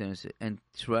sincerity, and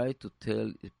try to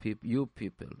tell you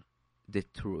people the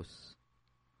truth.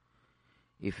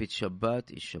 If it's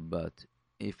Shabbat, it's Shabbat.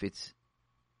 If it's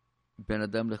Ben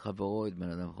Adam lechavoro, it's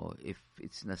Ben Adam lechavoro. If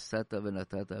it's nasata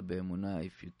v'natata be'emunah,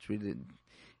 if you treat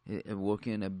it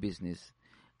working in a business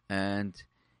and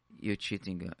you're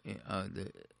cheating,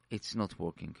 it's not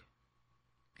working.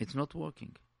 It's not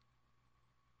working.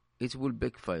 It will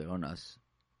backfire on us.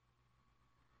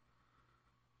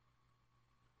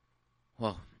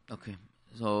 Wow. Okay.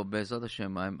 So Be'ezrat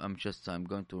Hashem, I'm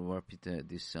going to wrap it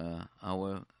this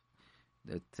hour.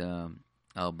 That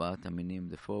Arbaat Aminim,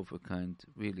 the four of a kind.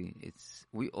 Really, it's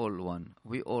we all one.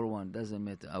 We all one. Doesn't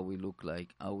matter how we look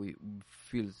like, how we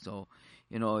feel. So,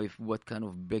 if what kind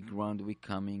of background we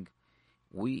coming,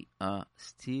 we are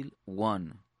still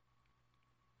one.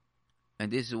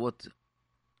 And this is what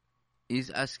He's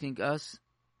asking us,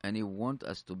 and He wants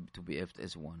us to behave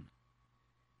as one.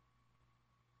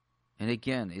 And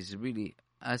again, He's really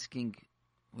asking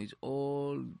with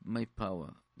all my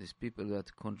power, these people that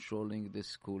are controlling the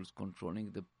schools,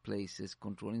 controlling the places,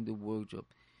 controlling the workshop,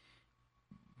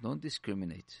 don't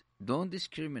discriminate. Don't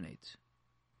discriminate.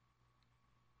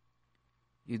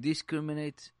 You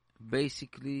discriminate,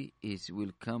 basically, it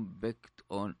will come back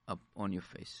up on your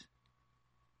face.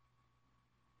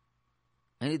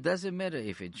 And it doesn't matter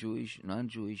if it's Jewish,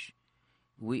 non-Jewish,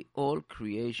 we all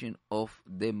creation of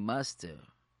the Master.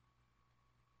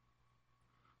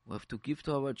 We have to give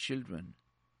to our children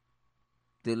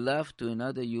the love to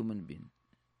another human being.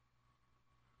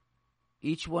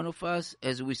 Each one of us,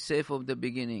 as we say from the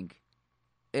beginning,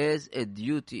 has a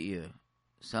duty here.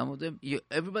 Some of them,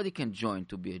 everybody can join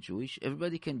to be a Jewish.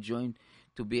 Everybody can join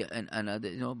to be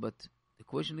another, but the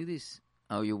question is this: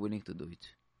 are you willing to do it?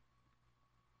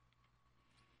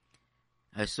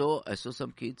 I saw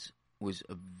some kids with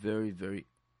a very, very,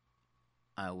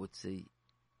 I would say,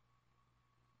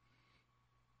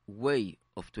 way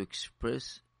of to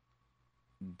express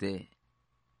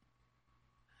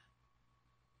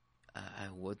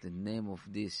what the name of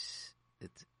this,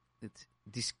 it's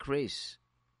disgrace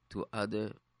to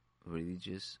other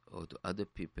religious or to other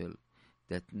people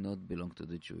that not belong to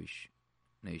the Jewish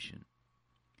nation.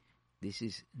 This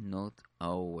is not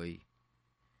our way.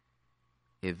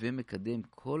 הווה מקדם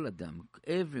כל אדם,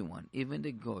 everyone, even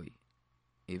the goy,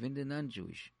 even the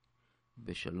non-Jewish,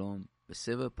 בשלום,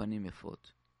 בסבר פנים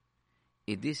יפות.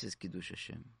 This is Kiddush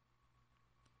Hashem.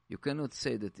 You cannot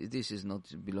say that this is not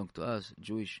belong to us,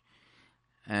 Jewish,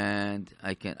 and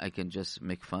I can just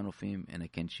make fun of him and I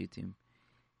can cheat him.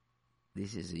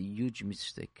 This is a huge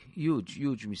mistake.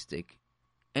 Huge mistake.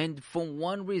 And for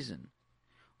one reason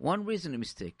a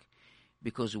mistake.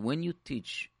 Because when you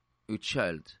teach your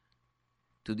child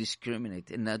to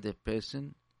discriminate another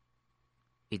person,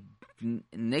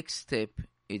 next step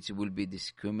it will be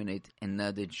discriminate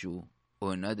another Jew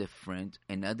or another friend,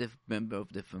 another member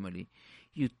of the family.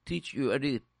 You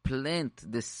already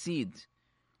plant the seed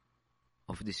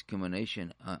of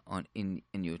discrimination in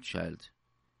your child.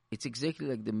 It's exactly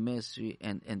like the mercy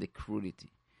and the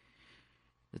cruelty.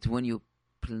 That when you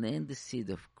plant the seed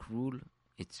of cruel,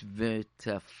 it's very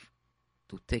tough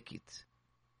to take it.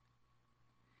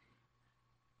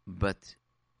 But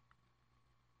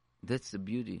that's the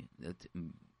beauty, that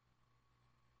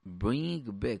bringing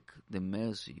back the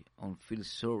mercy and feel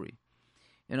sorry.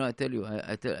 I tell you,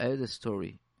 I had a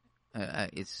story.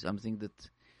 It's something that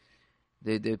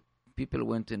the people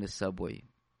went in the subway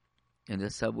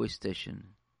station,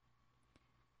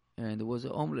 and there was a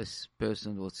homeless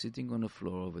person who was sitting on the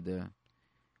floor over there,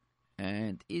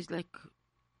 and he's like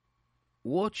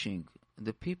watching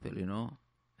the people,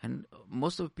 and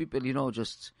most of the people,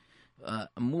 just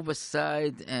move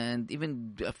aside and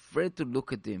even afraid to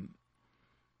look at him.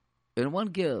 And one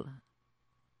girl,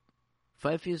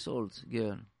 5 years old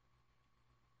girl,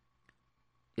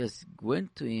 just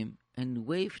went to him and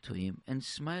waved to him and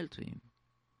smiled to him.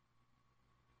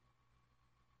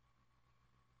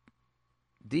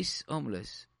 This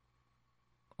homeless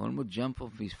almost jumped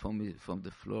off from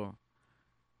the floor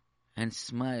and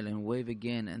smile and wave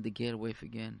again, and the girl wave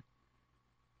again.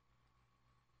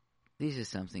 This is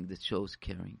something that shows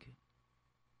caring.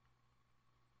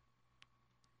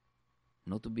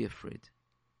 Not to be afraid.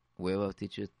 We have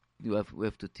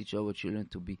to teach our children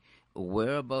to be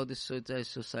aware about the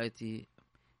society,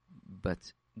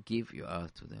 but give your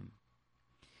heart to them.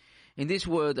 In this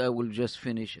word, I will just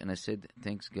finish, and I said,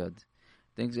 thanks God.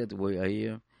 Thanks God we are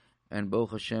here. And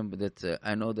Baruch Hashem, that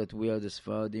I know that we are the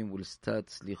Sfaradim will start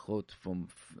Slichot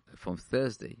from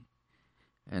Thursday.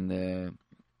 And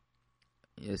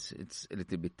yes, it's a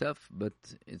little bit tough, but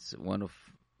it's one of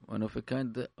a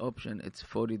kind option. It's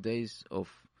 40 days of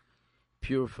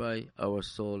purify our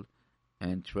soul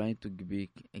and trying to be,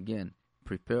 again,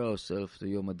 prepare ourselves to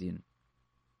Yom Adin,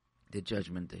 the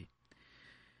Judgment Day.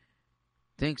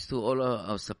 Thanks to all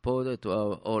our supporters, to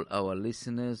all our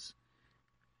listeners,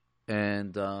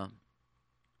 and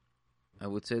I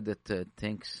would say that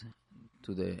thanks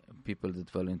to the people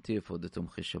that volunteer for the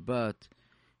Tomchei Shabbat,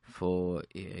 for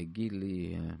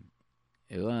Gili,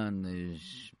 Iran,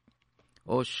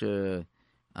 Osher,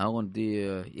 Aaron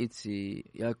Deer, Itzi,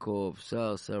 Yaakov,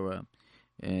 Sarah,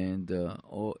 and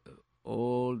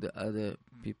all the other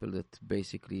people that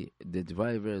basically, the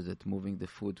drivers that moving the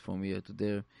food from here to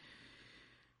there,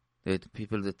 the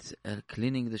people that are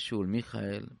cleaning the shul,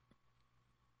 Michael,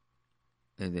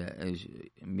 the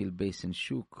Mill Basin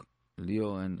Shuk,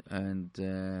 Leo and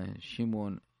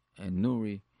Shimon and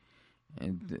Nuri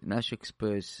and Nash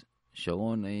Express,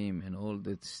 Sharon Naim and all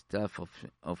that stuff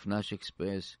of Nash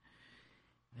Express,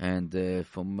 and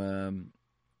from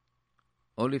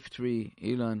Olive Tree,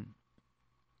 Ilan,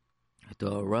 to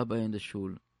our rabbi in the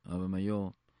shul, Rabbi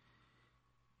Mayor.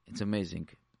 It's amazing.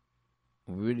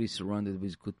 We're really surrounded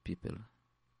with good people.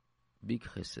 Big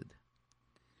chesed.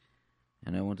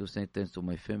 And I want to say thanks to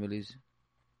my families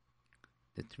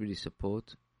that really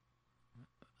support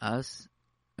us.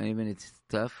 And even it's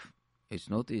tough, it's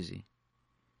not easy.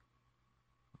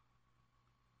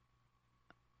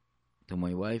 To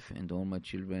my wife and all my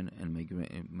children and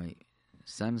my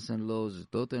sons-in-laws,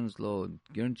 daughters-in-law,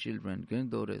 grandchildren,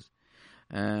 granddaughters,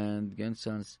 and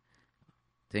grandsons,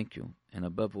 thank you. And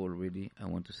above all, really, I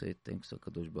want to say thanks to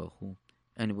HaKadosh Baruch Hu.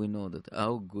 And we know that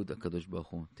how good HaKadosh Baruch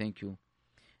Hu. Thank you.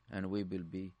 And we will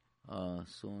be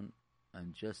soon.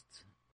 And just